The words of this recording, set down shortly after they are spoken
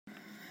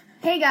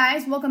Hey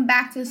guys, welcome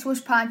back to the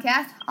Swish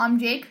podcast. I'm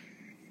Jake.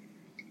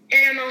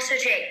 And I'm also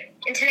Jake.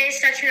 And today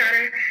is such an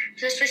honor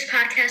for the Swish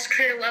podcast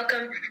crew to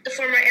welcome the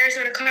former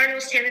Arizona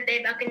Cardinals, Tampa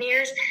Bay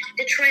Buccaneers,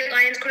 Detroit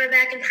Lions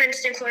quarterback, and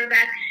Princeton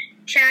quarterback,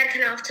 Chad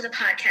Kanoff, to the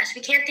podcast.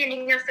 We can't thank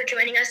you enough for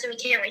joining us, and we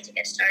can't wait to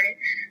get started.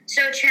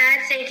 So, Chad,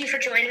 thank you for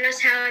joining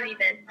us. How have you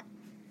been?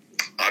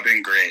 I've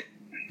been great.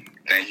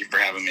 Thank you for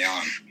having me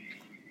on.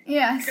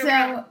 Yeah,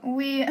 so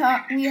we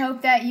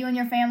hope that you and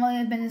your family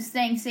have been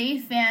staying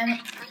safe, and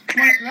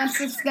let's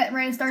just get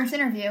ready to start this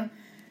interview.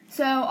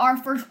 So our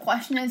first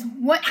question is,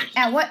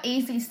 at what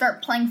age did you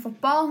start playing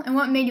football, and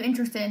what made you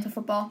interested into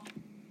football?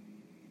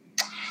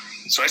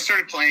 So I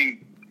started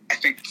playing, I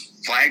think,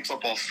 flag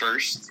football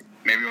first,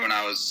 maybe when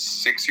I was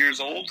 6 years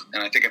old,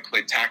 and I think I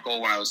played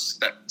tackle when I was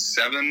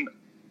 7,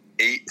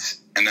 8,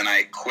 and then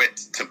I quit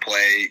to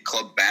play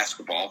club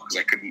basketball because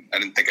I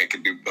didn't think I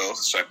could do both.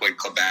 So I played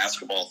club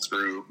basketball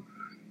through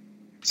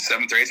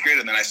 7th or 8th grade,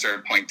 and then I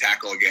started playing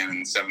tackle again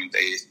in 7th,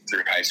 8th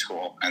through high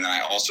school. And then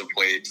I also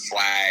played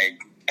flag.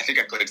 I think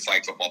I played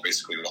flag football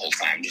basically the whole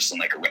time, just in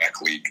like a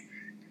rec league.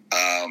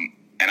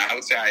 And I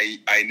would say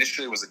I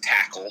initially was a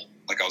tackle,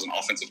 like I was an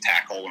offensive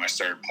tackle when I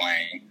started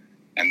playing.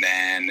 And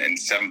then in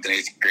 7th and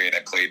 8th grade, I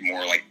played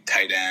more like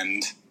tight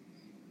end.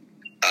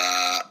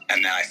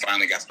 And then I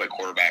finally got to play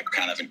quarterback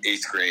kind of in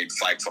 8th grade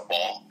flag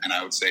football. And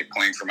I would say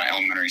playing for my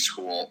elementary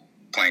school,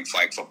 playing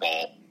flag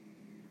football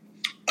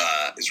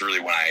is really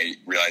when I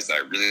realized that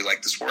I really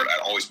liked the sport.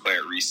 I'd always play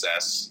at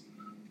recess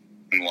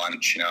and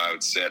lunch. I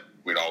would sit,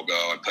 we'd all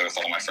go, I'd play with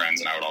all my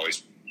friends, and I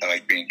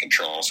like being in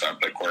control. So I'd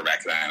play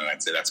quarterback then, and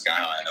I'd say that's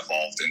kind of how I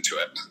evolved into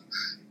it.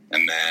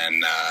 And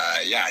then,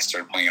 I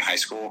started playing in high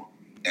school,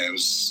 and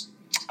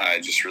I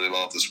just really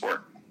loved the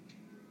sport.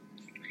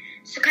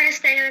 So kind of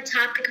staying on the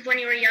topic of when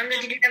you were younger,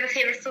 did you have a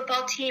favorite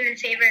football team and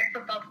favorite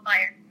football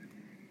player?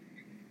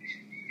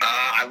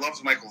 I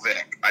loved Michael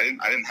Vick. I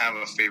didn't have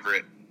a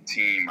favorite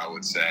team, I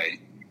would say.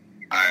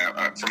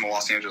 From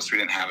Los Angeles, we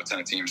didn't have a ton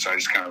of teams, so I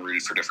just kind of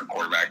rooted for different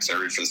quarterbacks. I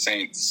rooted for the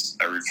Saints.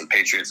 I rooted for the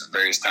Patriots at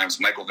various times.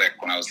 Michael Vick,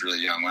 when I was really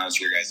young, when I was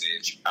your guys'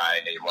 age, I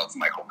loved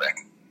Michael Vick.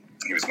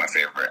 He was my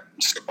favorite.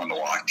 Just fun to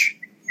watch.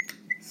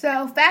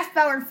 So fast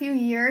forward a few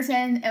years,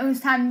 and it was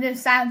time to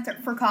decide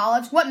for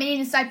college. What made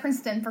you decide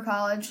Princeton for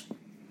college?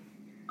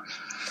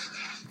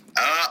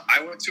 I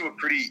went to a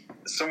pretty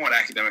somewhat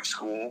academic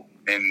school,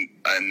 and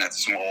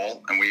that's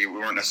small, and we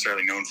weren't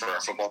necessarily known for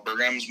our football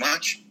programs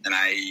much. And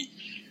I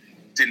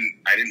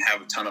didn't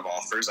have a ton of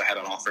offers. I had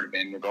an offer to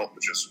Vanderbilt,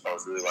 which I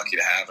was really lucky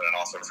to have, and an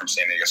offer from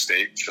San Diego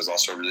State, which I was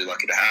also really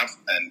lucky to have.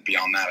 And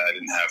beyond that, I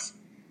didn't have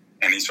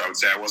any. So I would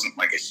say I wasn't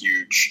like a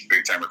huge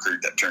big-time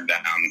recruit that turned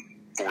down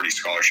 40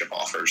 scholarship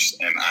offers.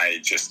 And I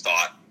just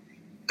thought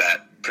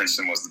that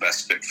Princeton was the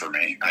best fit for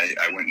me.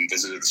 I went and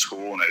visited the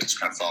school, and I just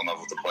kind of fell in love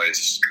with the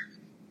place.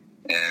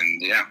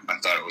 And I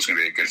thought it was going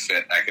to be a good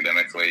fit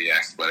academically,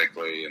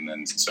 athletically, and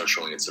then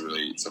socially. It's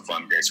a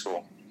fun, great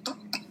school.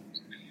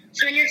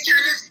 So in your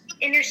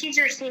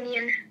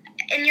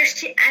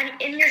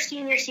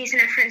senior season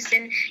at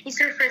Princeton, you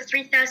threw for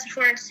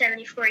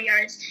 3,474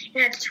 yards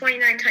and had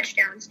 29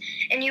 touchdowns.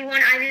 And you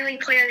won Ivy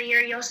League Player of the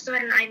Year. You also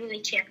had an Ivy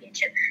League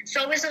championship. So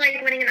what was it like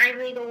winning an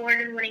Ivy League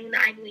award and winning the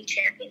Ivy League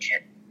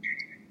championship?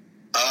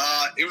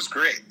 It was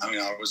great. I mean,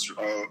 I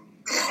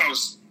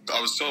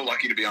was so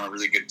lucky to be on a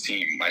really good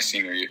team my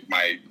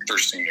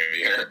first senior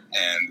year,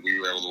 and we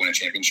were able to win a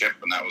championship,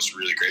 and that was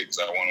really great because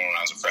I won when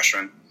I was a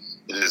freshman.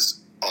 It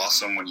is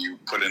awesome when you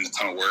put in a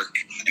ton of work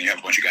and you have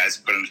a bunch of guys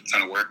put in a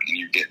ton of work and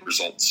you get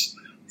results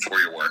for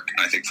your work.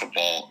 And I think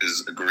football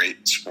is a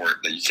great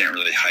sport that you can't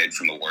really hide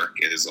from the work.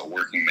 It is a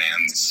working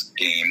man's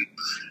game,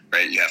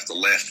 right? You have to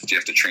lift, you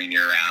have to train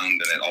year round,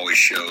 and it always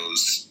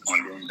shows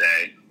on game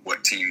day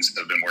what teams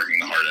have been working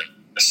the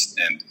hardest.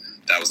 And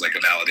that was like a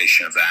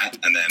validation of that.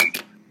 And then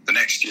the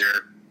next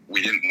year,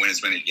 we didn't win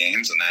as many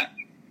games, and that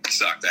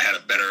sucked. I had a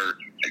better,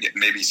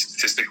 maybe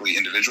statistically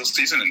individual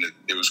season, and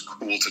it was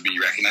cool to be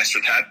recognized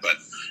for that. But,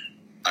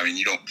 I mean,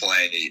 you don't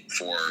play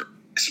for,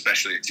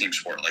 especially a team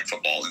sport like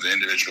football. The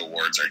individual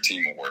awards are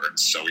team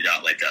awards. So we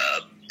got like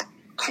a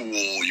cool,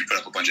 you put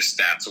up a bunch of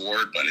stats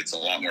award, but it's a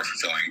lot more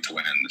fulfilling to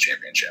win the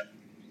championship.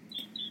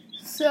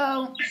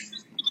 So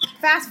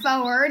fast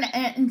forward,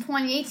 in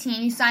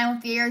 2018, you signed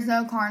with the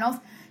Arizona Cardinals.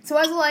 So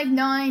what was it like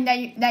knowing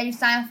that you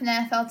signed with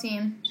an NFL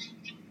team?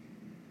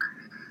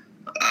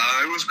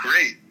 It was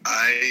great.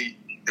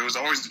 It was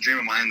always a dream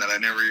of mine that I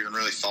never even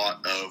really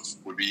thought of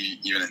would be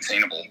even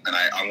attainable. And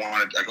I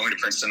wanted going to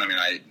Princeton. I mean,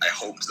 I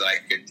hoped that I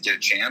could get a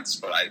chance,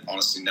 but I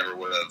honestly never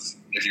would have.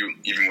 If you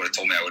even would have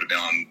told me I would have been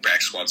on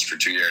practice squads for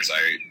 2 years,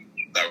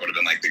 that would have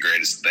been like the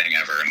greatest thing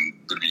ever, and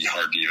it would be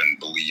hard to even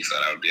believe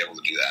that I would be able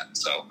to do that.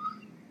 So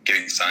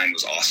getting signed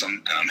was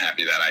awesome, and I'm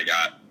happy that I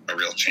got a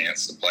real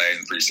chance to play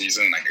in the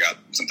preseason. I got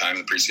some time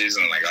in the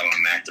preseason, and I got on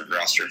an active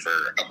roster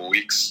for a couple of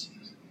weeks.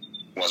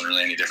 It wasn't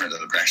really any different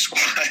than the practice squad,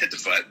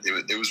 but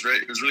it was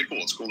really cool.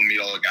 It's cool to meet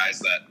all the guys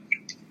that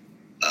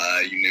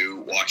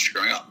you watched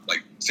growing up.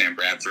 Like Sam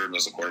Bradford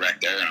was a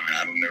quarterback there, and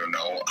I don't even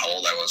know how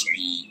old I was when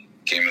he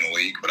came in the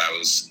league, but I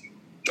was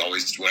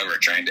always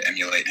trying to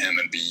emulate him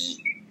and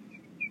be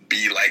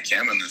be like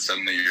him, and then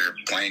suddenly you're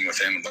playing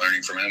with him and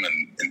learning from him,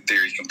 and in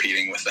theory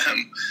competing with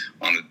them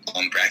on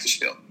the practice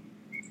field.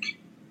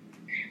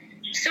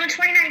 So in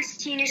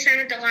 2019, you signed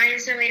with the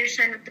Lions and later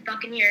signed with the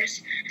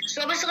Buccaneers.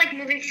 So what was it like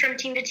moving from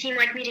team to team,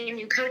 like meeting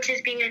new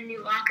coaches, being in a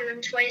new locker room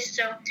twice?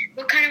 So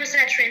what kind of was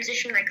that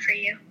transition like for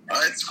you?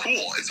 It's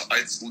cool.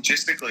 It's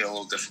logistically a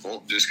little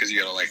difficult just because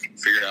you got to like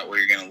figure out where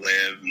you're going to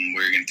live and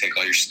where you're going to take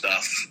all your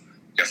stuff.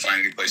 You got to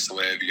find a new place to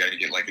live. You got to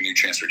get like a new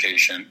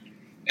transportation,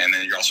 and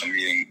then you're also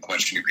meeting a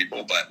bunch of new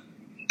people. But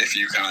if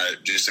you kind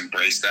of just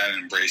embrace that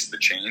and embrace the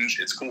change,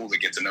 it's cool to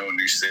get to know a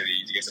new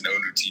city, to get to know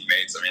new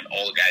teammates. I mean,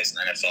 all the guys in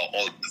the NFL,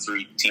 all the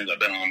 3 teams I've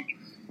been on,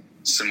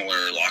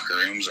 similar locker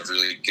rooms of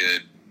really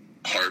good,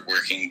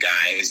 hardworking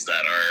guys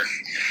that are,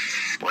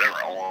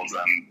 whatever, all of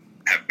them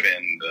have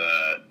been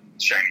the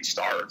shining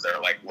star of their,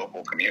 like,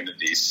 local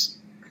communities.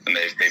 And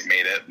they've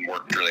made it and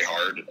worked really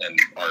hard and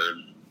are,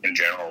 in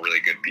general, really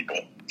good people.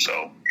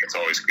 So it's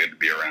always good to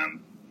be around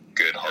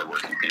good,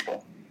 hardworking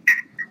people.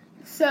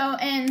 So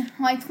in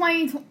like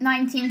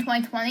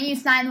 2019-2020, you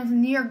signed with the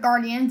New York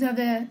Guardians of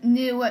the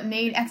new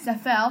made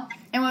XFL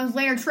and was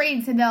later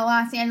traded to the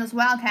Los Angeles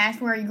Wildcats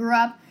where you grew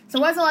up. So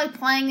what was it like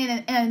playing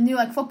in a new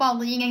like football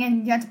league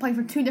and you had to play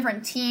for 2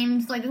 different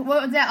teams? Like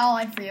what was that all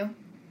like for you?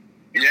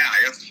 Yeah,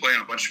 I got to play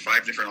on a bunch of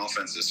 5 different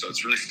offenses, so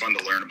it's really fun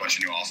to learn a bunch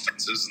of new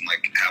offenses and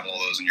like have all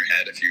those in your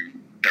head if you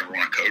ever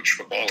want to coach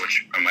football,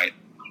 which I might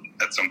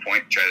at some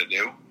point try to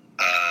do.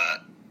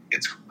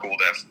 It's cool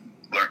to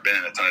have been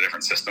in a ton of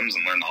different systems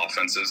and learn the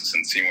offenses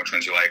and seeing which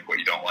ones you like, what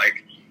you don't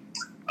like.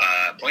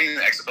 Playing in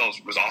the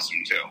XFL was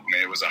awesome too. I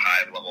mean, it was a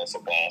high level of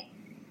football.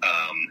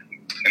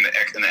 In the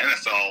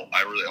NFL,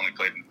 I really only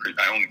played in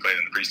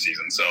the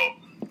preseason, so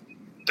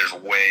there's a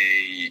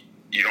way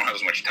you don't have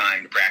as much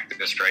time to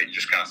practice, right? You're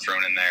just kind of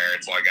thrown in there.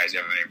 It's a lot of guys you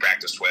haven't even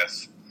practiced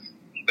with.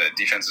 The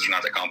defenses are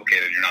not that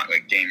complicated. You're not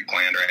like game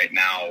planned right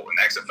now. In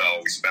the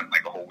XFL, we spent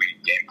like a whole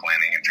week game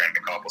planning and trying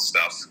to come up with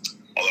stuff.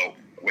 Although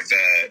with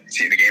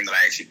the game that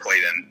I actually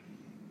played in,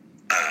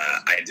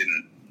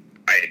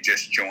 I had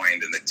just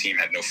joined and the team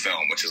had no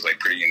film, which is like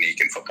pretty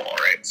unique in football,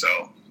 right?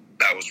 So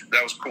that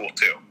was cool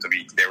too to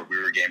be there. We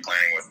were game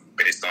planning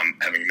based on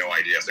having no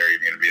idea if they're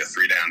even going to be a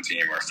 3-down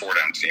team or a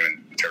 4-down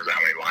team in terms of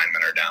how many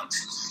linemen are down.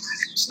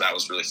 So that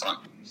was really fun.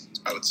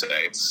 I would say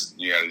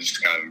you got to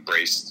just kind of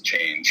embrace the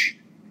change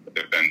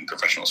in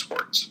professional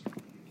sports.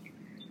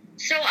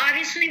 So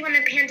obviously when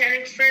the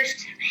pandemic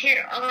first hit,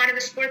 a lot of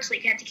the sports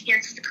league had to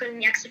cancel, including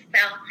the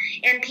XFL,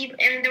 and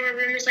there were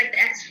rumors like the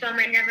XFL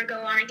might never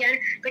go on again.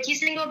 But do you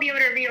think we'll be able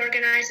to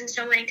reorganize in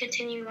some way and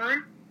continue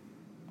on?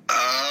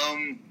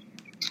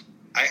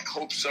 I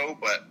hope so,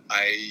 but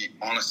I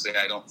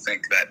don't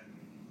think that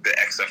the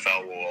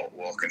XFL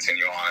will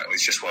continue on. At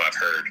least just what I've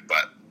heard.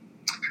 But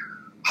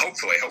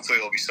hopefully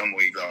there'll be some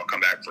league that'll come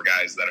back for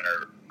guys that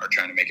are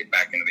trying to make it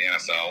back into the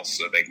NFL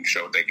so they can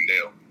show what they can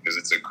do, because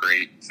it's a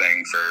great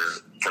thing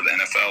for the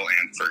NFL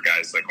and for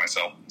guys like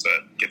myself to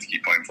get to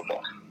keep playing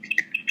football.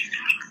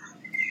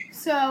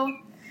 So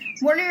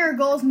what are your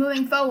goals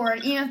moving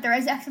forward, even if there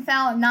is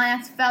XFL and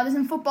non-XFL, just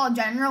in football in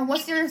general?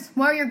 What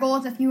are your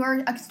goals if you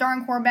are a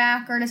starting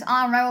quarterback or just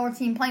on a rival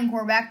team playing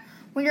quarterback?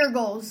 What are your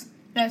goals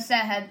that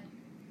set ahead?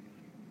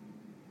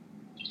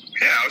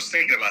 Yeah, I was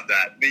thinking about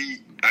that.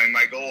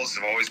 My goals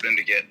have always been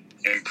to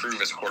improve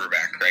as a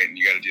quarterback, right? And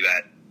you got to do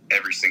that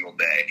every single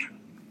day.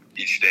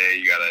 Each day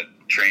you got to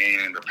train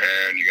and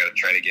prepare, and you got to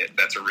try to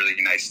that's a really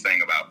nice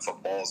thing about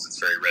football is it's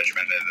very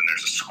regimented, and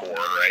there's a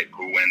score, right?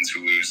 Who wins,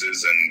 who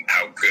loses, and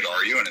how good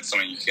are you? And it's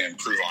something you can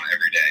improve on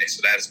every day.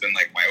 So that has been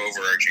like my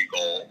overarching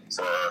goal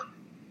for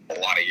a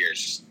lot of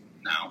years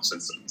now,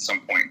 since some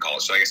point in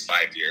college. So I guess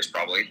 5 years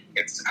probably.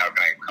 It's how can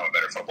I become a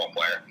better football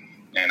player?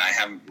 And I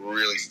haven't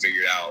really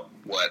figured out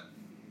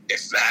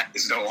if that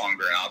is no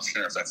longer an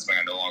option, or if that's something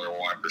I no longer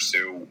want to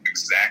pursue,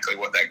 exactly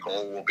what that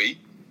goal will be.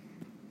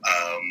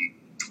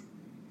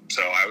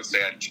 So I would say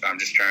I'm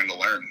just trying to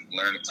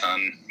learn a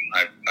ton.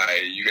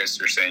 You guys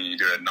are saying you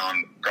do a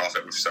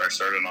non-profit. We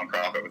started a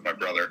non-profit with my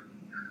brother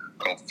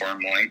called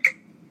Farm Link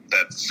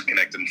that's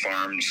connecting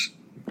farms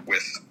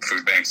with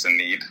food banks in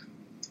need.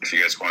 If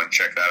you guys want to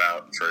check that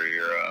out for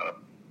your,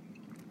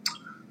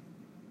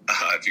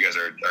 if you guys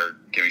are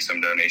giving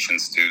some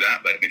donations to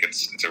that, but I think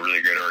it's a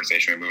really great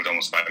organization. We moved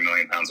almost 5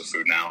 million pounds of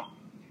food now,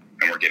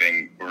 and we're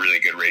getting a really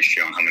good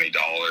ratio on how many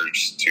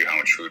dollars to how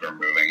much food we're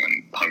moving,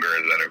 and hunger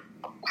is at a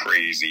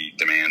crazy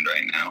demand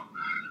right now.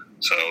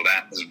 So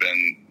that has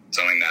been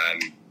something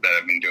that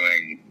I've been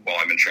doing while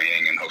I've been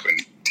training and hoping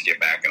to get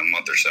back in a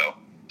month or so.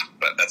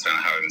 But that's kind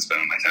of how I've been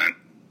spending my time.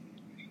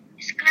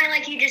 It's kind of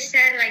like you just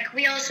said, like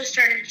we also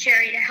started a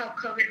charity to help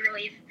COVID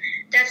relief.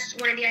 That's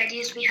one of the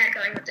ideas we had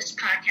going with this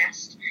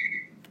podcast.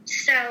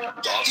 So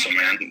it's awesome,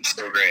 man. It's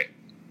so great.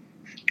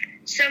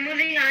 So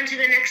moving on to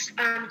the next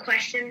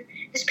question.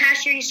 This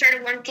past year, you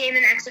started one game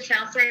in the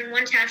XFL, throwing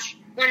one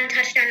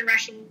touchdown and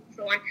rushing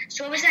for one.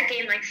 So what was that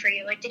game like for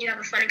you? Like, did you have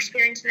a fun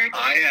experience in that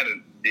game?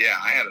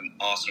 I had an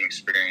awesome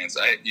experience.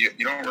 You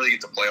don't really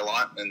get to play a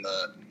lot in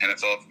the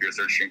NFL if you're a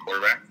third-string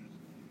quarterback,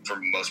 for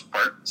the most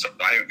part. So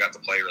I haven't got to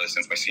play really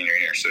since my senior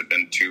year. So it's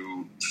been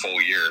 2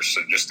 full year.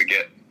 So just to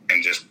get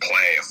and just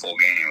play a full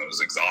game, it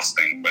was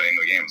exhausting. But in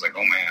the game, it was like,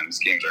 oh man, these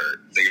games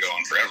they go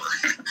on forever.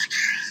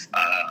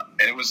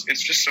 And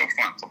it's just so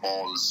fun.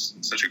 Football is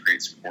such a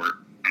great sport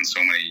on so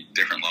many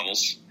different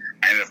levels.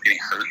 I ended up getting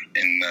hurt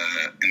in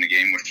the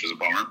game, which was a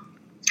bummer.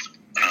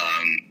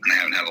 And I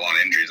haven't had a lot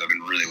of injuries. I've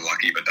been really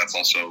lucky, but that's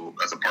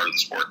a part of the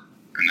sport,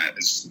 and that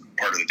is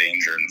part of the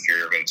danger and the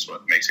fear of it. It's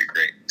what makes it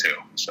great too.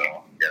 So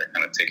you got to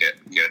kind of take it.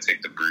 You got to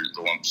take the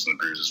lumps and the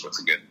bruises. What's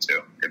good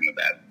too, good and the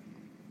bad.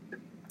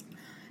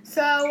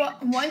 So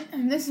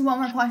this is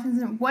one more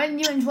question. What did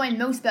you enjoy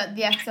most about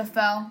the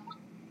XFL?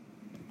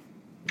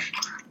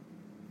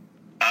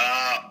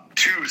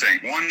 Two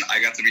things. One, I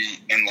got to be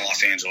in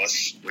Los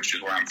Angeles, which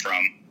is where I'm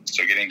from.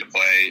 So getting to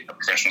play a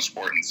professional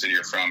sport in the city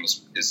you're from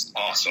is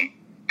awesome.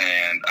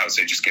 And I would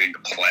say just getting to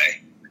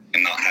play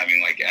and not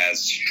having like as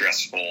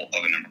stressful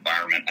of an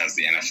environment as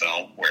the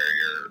NFL, where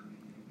you're,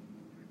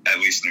 at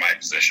least in my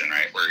position,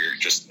 right, where you're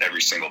just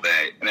every single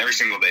day there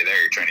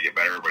you're trying to get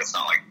better, but it's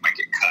not like you might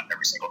get cut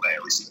every single day.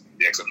 At least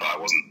the XFL, I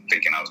wasn't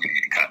thinking I was going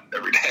to get cut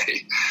every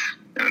day.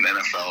 And in the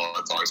NFL,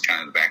 it's always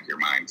kind of in the back of your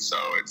mind. So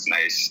it's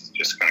nice to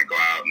just kind of go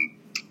out and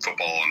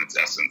football in its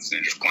essence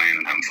and just playing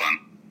and having fun.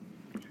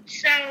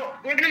 So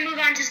we're going to move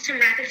on to some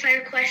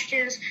rapid-fire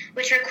questions,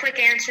 which are quick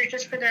answers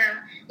just for the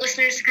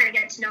listeners to kind of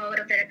get to know a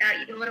little bit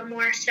about you a little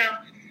more. So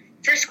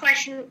first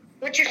question,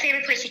 what's your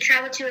favorite place you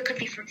travel to? It could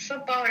be for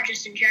football or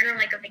just in general,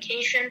 like a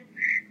vacation.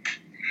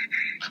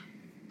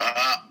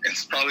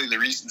 It's probably the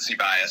recency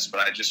bias,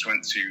 but I just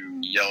went to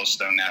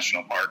Yellowstone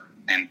National Park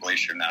and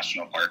Glacier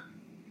National Park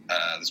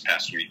this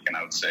past week, and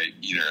I would say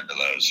either of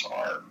those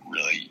are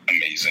really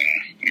amazing.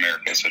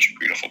 America is such a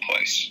beautiful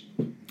place.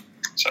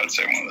 So I would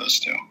say one of those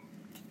two.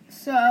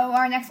 So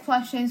our next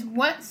question is,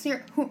 what's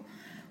your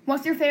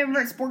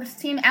favorite sports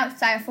team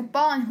outside of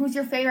football, and who's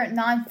your favorite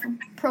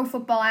non-pro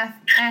football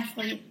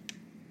athlete?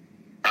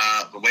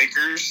 The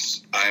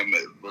Lakers. I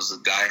was a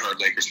diehard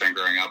Lakers fan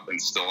growing up and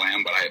still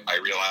am, but I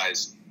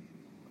realized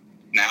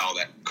now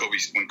that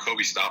when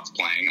Kobe stopped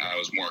playing, I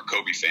was more a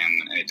Kobe fan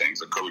than anything.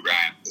 So Kobe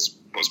Bryant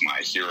was my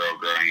hero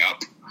growing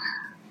up.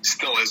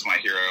 Still is my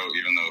hero,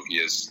 even though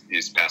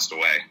he's passed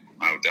away.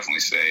 I would definitely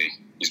say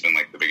he's been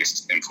like the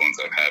biggest influence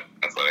I've had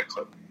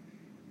athletically.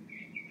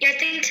 Yeah, I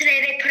think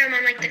today they put him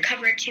on like the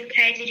cover of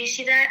 2K. Did you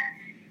see that?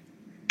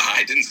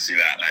 I didn't see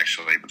that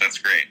actually, but that's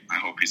great. I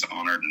hope he's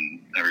honored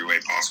in every way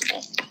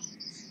possible.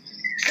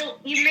 So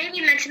you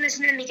maybe mentioned this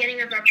in the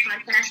beginning of our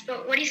podcast,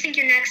 but what do you think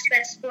your next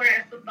best sport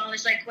out of football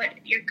is, like what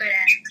you're good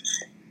at?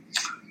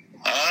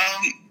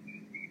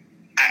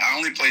 I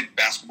only played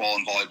basketball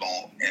and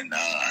volleyball in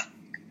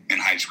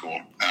high school.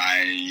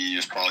 I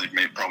was probably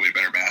a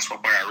better basketball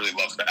player. I really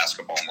loved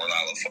basketball more than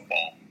I loved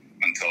football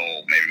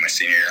until maybe my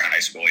senior year of high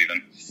school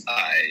even.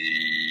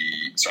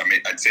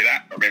 I'd say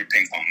that, or maybe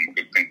ping pong. I'm a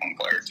good ping pong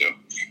player too.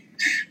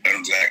 I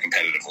don't do that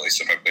competitively,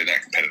 so if I played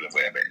that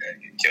competitively, I'd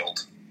get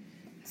killed.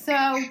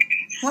 So,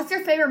 what's your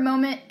favorite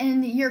moment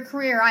in your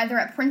career, either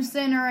at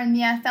Princeton or in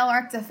the NFL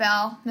or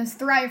XFL? Just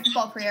throughout your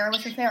football career,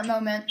 what's your favorite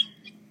moment?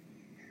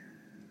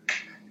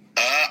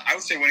 I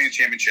would say winning a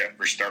championship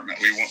for Dartmouth.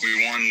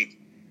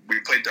 We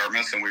played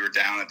Dartmouth, and we were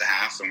down at the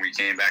half, and we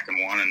came back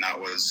and won, and that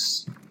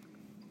was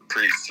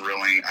pretty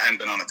thrilling. I hadn't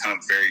been on a ton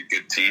of very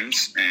good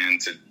teams, and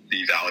to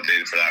be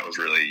validated for that was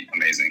really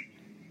amazing.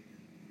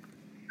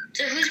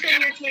 So who's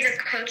been your favorite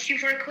coach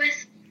you've worked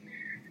with?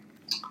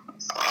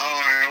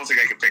 Oh, I don't think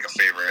I could pick a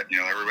favorite. You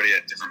know, everybody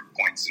at different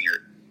points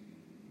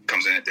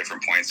comes in at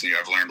different points, and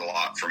I've learned a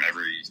lot from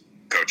every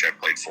coach I've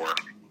played for.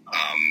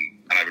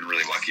 And I've been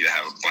really lucky to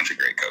have a bunch of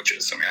great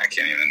coaches. I mean, I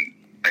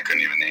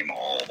couldn't even name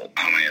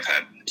how many have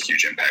had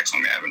huge impacts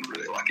on me. I've been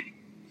really lucky.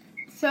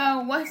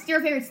 So, what's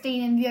your favorite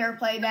stadium you ever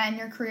played at in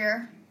your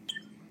career?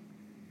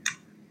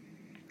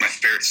 My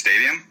favorite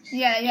stadium?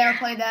 Yeah, you ever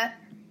played that?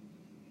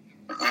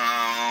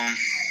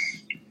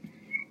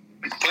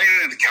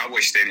 Playing in the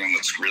Cowboy Stadium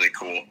looks really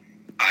cool.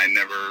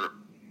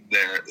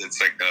 It's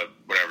like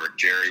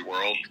Jerry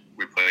World.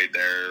 We played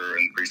there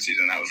in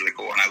preseason. That was really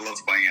cool. And I love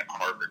playing at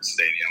Harvard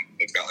Stadium.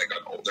 They've got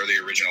they're the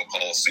original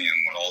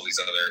Coliseum, when all these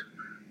other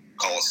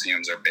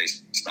Coliseums are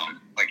based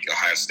on, like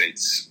Ohio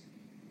State's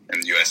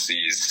and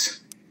USC's.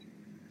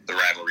 The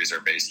rivalries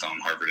are based on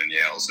Harvard and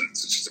Yale's, and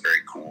it's just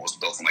very cool. It was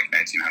built in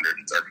 1900.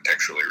 It's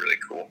architecturally really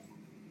cool.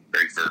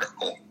 Very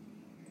vertical.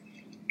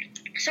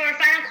 So our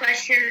final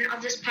question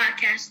of this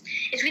podcast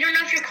is, we don't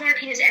know if your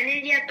quarantine has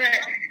ended yet,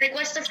 but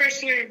what's the first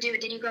thing you're going to do?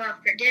 Did you go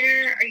out for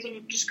dinner, or are you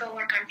going to just go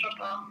work on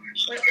football?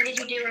 What did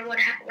you do, or what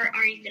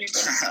are you going to do?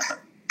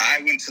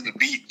 I went to the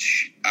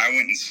beach. I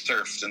went and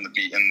surfed in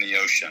the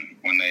ocean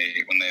when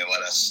they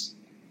let us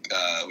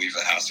leave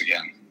the house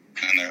again.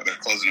 And they're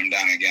closing them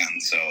down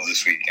again, so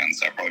this weekend,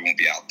 so I probably won't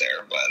be out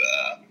there. But,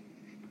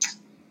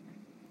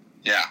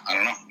 yeah, I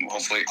don't know.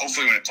 Hopefully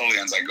when it totally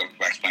ends, I can go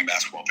back to playing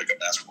basketball, pick up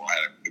basketball. I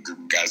had a group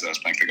of guys that I was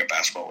playing pick-up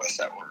basketball with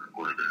that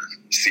were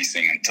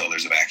ceasing until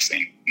there's a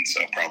vaccine. And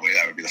so probably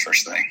that would be the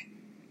first thing.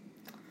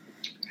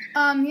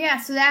 Yeah,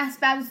 so that's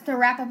about to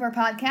wrap up our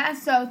podcast.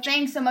 So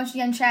thanks so much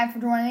again, Chad, for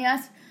joining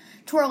us.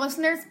 To our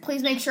listeners,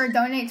 please make sure to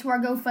donate to our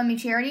GoFundMe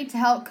charity to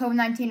help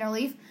COVID-19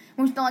 relief,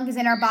 which the link is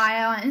in our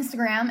bio on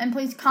Instagram. And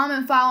please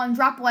comment, follow, and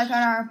drop a like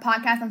on our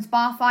podcast on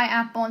Spotify,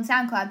 Apple, and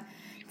SoundCloud.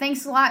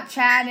 Thanks a lot,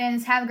 Chad,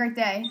 and have a great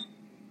day.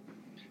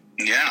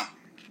 Yeah.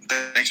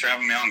 Thanks for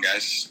having me on,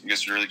 guys. You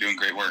guys are really doing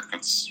great work.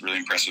 It's really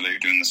impressive that you're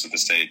doing this at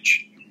this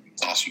stage.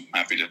 It's awesome.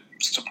 Happy to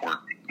support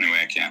any way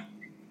I can.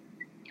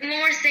 And one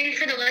more thing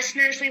for the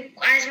listeners, I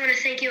just want to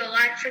thank you a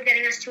lot for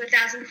getting us to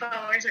 1,000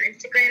 followers on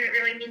Instagram. It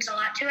really means a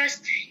lot to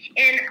us.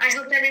 And I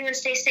hope everyone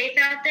stays safe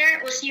out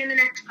there. We'll see you in the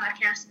next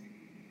podcast.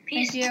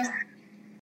 Peace. Thank you.